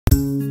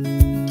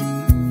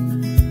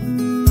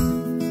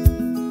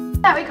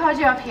That we called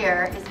you up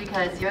here is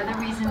because you're the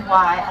reason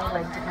why I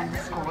like to come to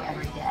school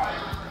every day.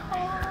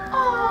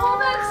 Oh,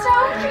 that's so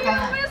cute,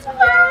 Miss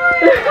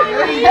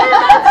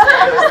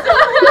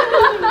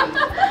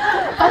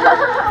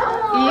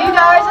You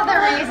guys are the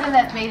reason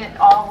that made it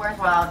all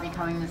worthwhile to be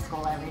coming to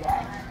school every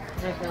day,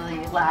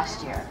 particularly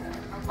last year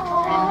in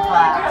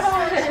class.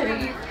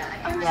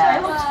 I'm so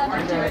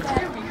glad to do it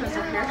too because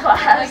of your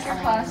class. I like your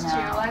class too.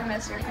 I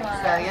miss your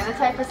class. So you're the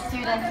type of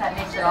students that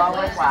makes it all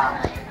worthwhile.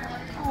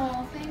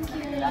 Oh, thank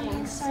you. That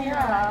means so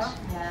much.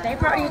 Yeah. They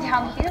brought you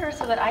down here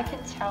so that I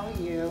could tell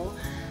you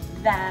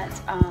that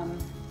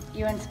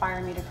you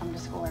inspire me to come to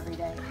school every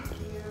day.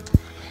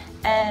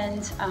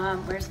 And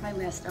where's my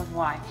list of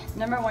why?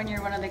 Number one,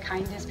 you're one of the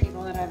kindest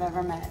people that I've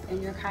ever met, and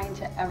you're kind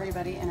to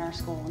everybody in our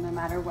school, no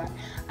matter what.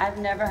 I've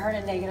never heard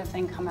a negative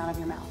thing come out of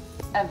your mouth,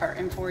 ever,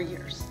 in 4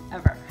 years,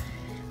 ever.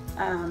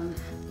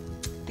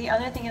 The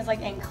other thing is,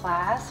 like in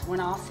class, when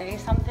I'll say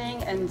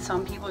something and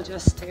some people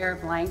just stare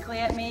blankly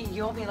at me,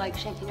 you'll be like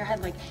shaking your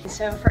head like,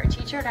 so for a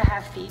teacher to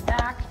have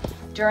feedback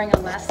during a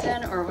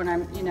lesson or when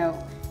I'm, you know,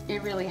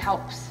 it really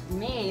helps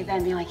me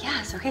then be like,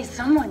 yes, okay,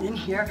 someone in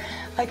here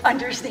like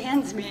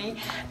understands me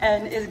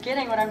and is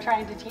getting what I'm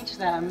trying to teach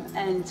them.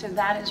 And so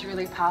that is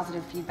really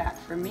positive feedback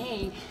for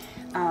me,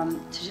 to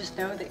just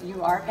know that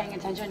you are paying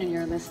attention and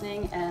you're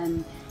listening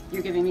and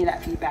you're giving me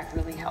that feedback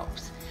really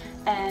helps.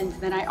 And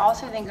then I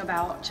also think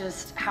about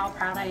just how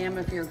proud I am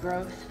of your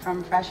growth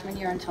from freshman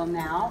year until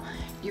now.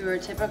 You were a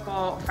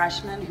typical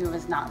freshman who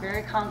was not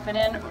very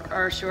confident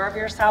or sure of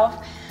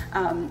yourself.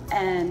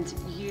 And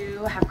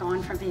you have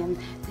gone from being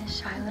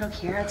this shy little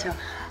Kiera to,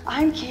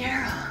 I'm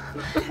Kiera.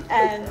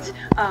 And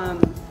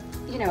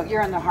you know,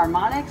 you're in the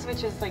harmonics,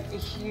 which is like a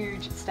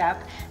huge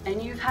step.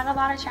 And you've had a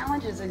lot of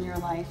challenges in your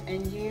life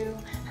and you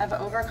have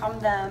overcome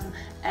them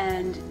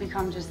and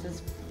become just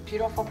this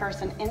beautiful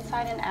person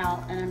inside and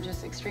out, and I'm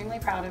just extremely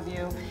proud of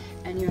you,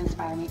 and you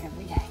inspire me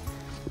every day.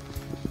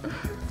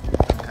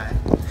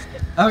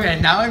 Okay,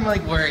 now I'm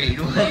like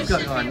worried. What's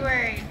going on? You should be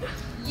worried.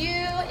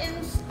 You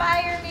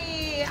inspire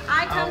me.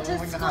 I come to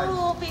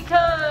school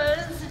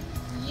because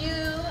you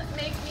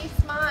make me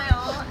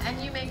smile, and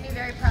you make me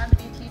very proud to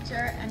be a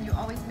teacher, and you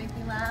always make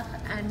me laugh,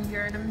 and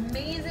you're an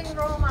amazing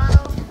role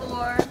model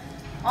for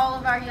all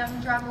of our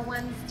young Drama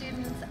 1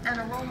 students, and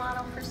a role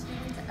model for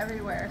students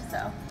everywhere.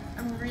 So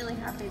I'm really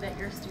happy that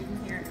you're a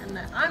student here and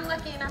that I'm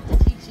lucky enough to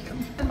teach you.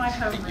 In my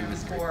homeroom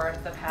for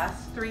the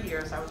past 3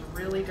 years, I was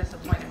really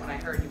disappointed when I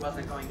heard he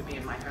wasn't going to be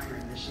in my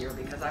homeroom this year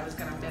because I was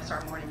going to miss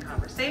our morning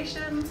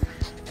conversations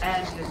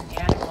and his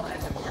annual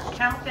end of year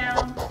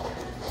countdown.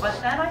 But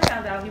then I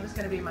found out he was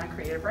going to be in my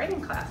creative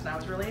writing class, and I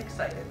was really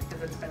excited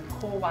because it's been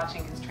cool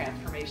watching his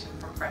transformation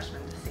from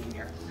freshman to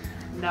senior.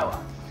 Noah,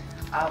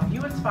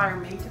 you inspire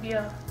me to be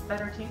a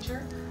better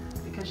teacher,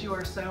 because you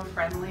are so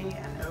friendly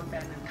and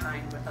open and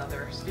kind with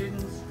other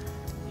students.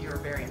 You're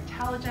very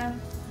intelligent,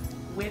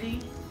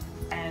 witty,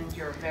 and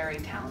you're a very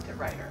talented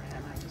writer.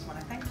 And I just want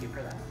to thank you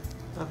for that.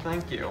 Oh,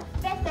 thank you.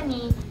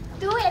 Bethany,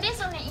 tú eres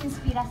una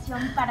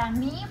inspiración para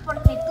mí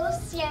porque tú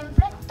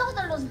siempre,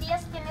 todos los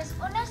días tienes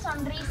una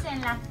sonrisa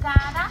en la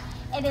cara,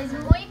 eres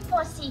muy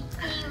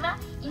positiva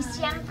y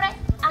siempre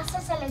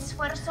haces el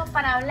esfuerzo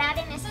para hablar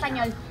en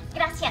español.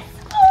 Gracias.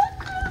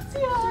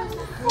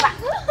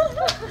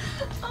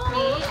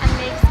 Me and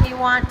makes me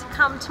want to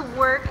come to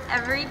work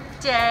every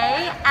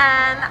day,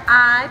 and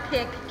I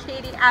pick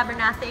Katie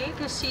Abernathy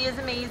because she is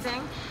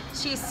amazing.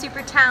 She's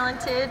super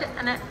talented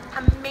and an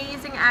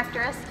amazing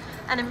actress,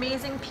 an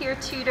amazing peer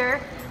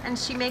tutor, and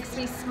she makes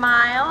me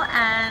smile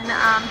and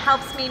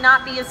helps me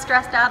not be as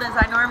stressed out as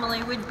I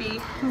normally would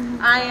be.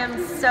 I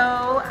am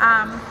so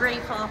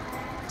grateful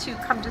to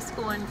come to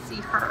school and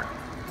see her.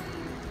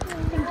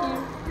 Thank you.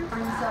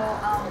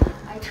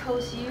 I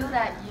chose you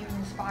that you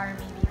inspire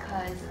me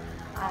because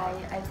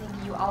I think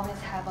you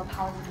always have a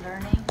positive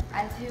learning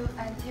attitude,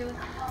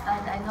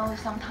 and I know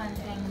sometimes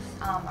things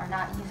are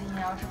not easy in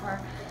algebra,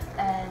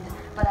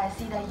 but I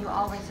see that you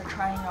always are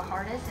trying your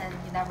hardest and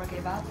you never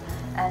give up,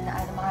 and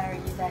I admire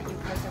you that you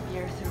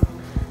persevere through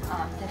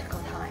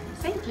difficult times.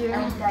 Thank you.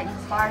 And that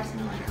inspires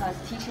me because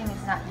teaching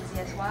is not easy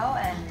as well,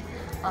 and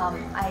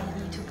I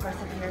need to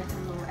persevere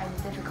through any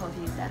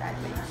difficulties that I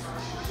face.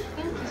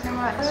 Thank you so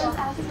much. I was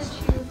asked to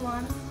choose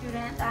one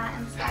student that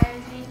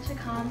inspires me to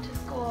come to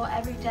school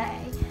every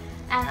day,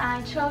 and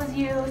I chose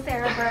you,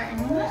 Sarah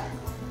Burton.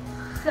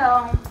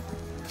 So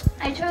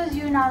I chose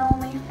you not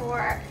only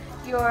for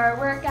your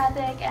work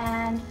ethic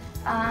and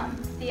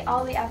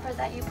all the effort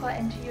that you put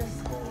into your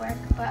schoolwork,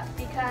 but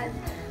because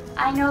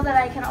I know that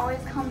I can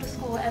always come to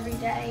school every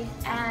day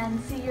and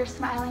see your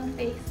smiling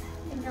face,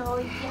 and you'll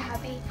always be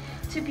happy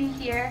to be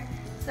here.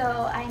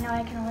 So I know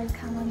I can always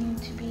count on you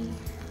to be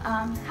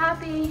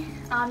happy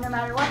no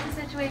matter what the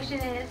situation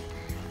is,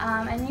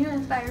 and you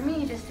inspire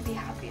me just to be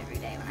happy every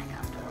day when I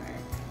come to work.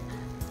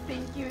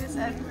 Thank you,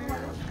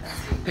 Edward.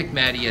 Pick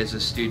Maddie as a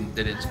student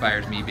that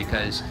inspires me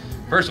because,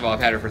 first of all, I've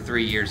had her for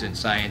 3 years in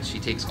science. She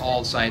takes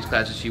all science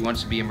classes. She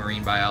wants to be a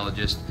marine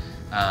biologist,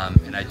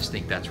 and I just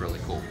think that's really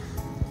cool.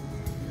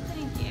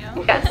 Thank you.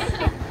 know?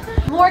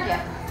 Yes. Morgan,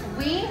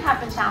 we have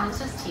been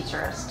challenged as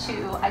teachers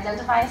to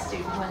identify a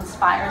student who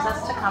inspires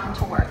us to come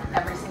to work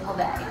every single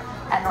day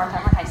at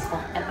Northover High School,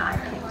 and I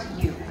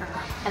picked you.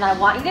 And I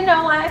want you to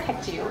know why I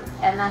picked you,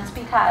 and that's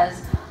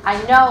because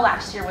I know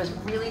last year was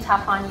really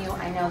tough on you.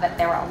 I know that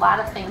there were a lot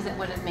of things that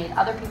would have made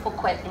other people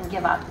quit and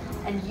give up,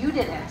 and you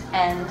didn't.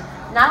 And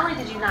not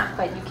only did you not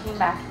quit, you came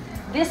back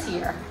this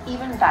year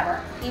even better,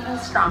 even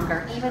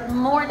stronger, even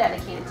more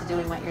dedicated to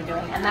doing what you're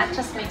doing, and that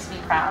just makes me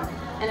proud.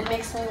 And it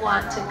makes me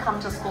want to come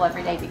to school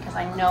every day because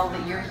I know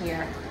that you're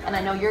here, and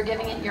I know you're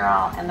giving it your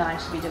all, and that I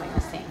should be doing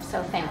the same.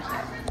 So thank you.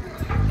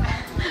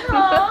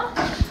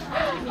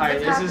 Alright,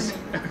 this is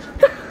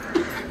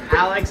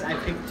Alex. I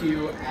picked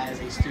you as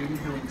a student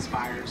who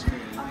inspires me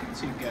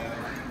to go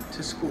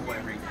to school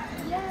every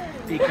day.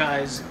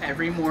 Because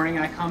every morning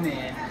I come in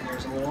and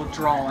there's a little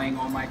drawing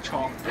on my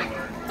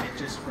chalkboard. It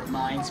just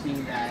reminds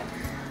me that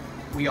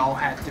we all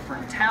have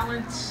different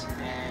talents,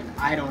 and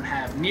I don't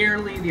have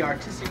nearly the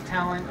artistic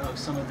talent of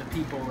some of the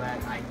people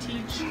that I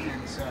teach,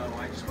 and so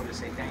I just want to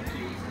say thank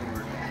you for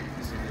that,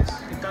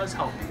 because it does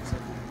help me. It's a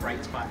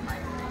bright spot in my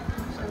life.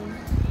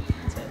 So.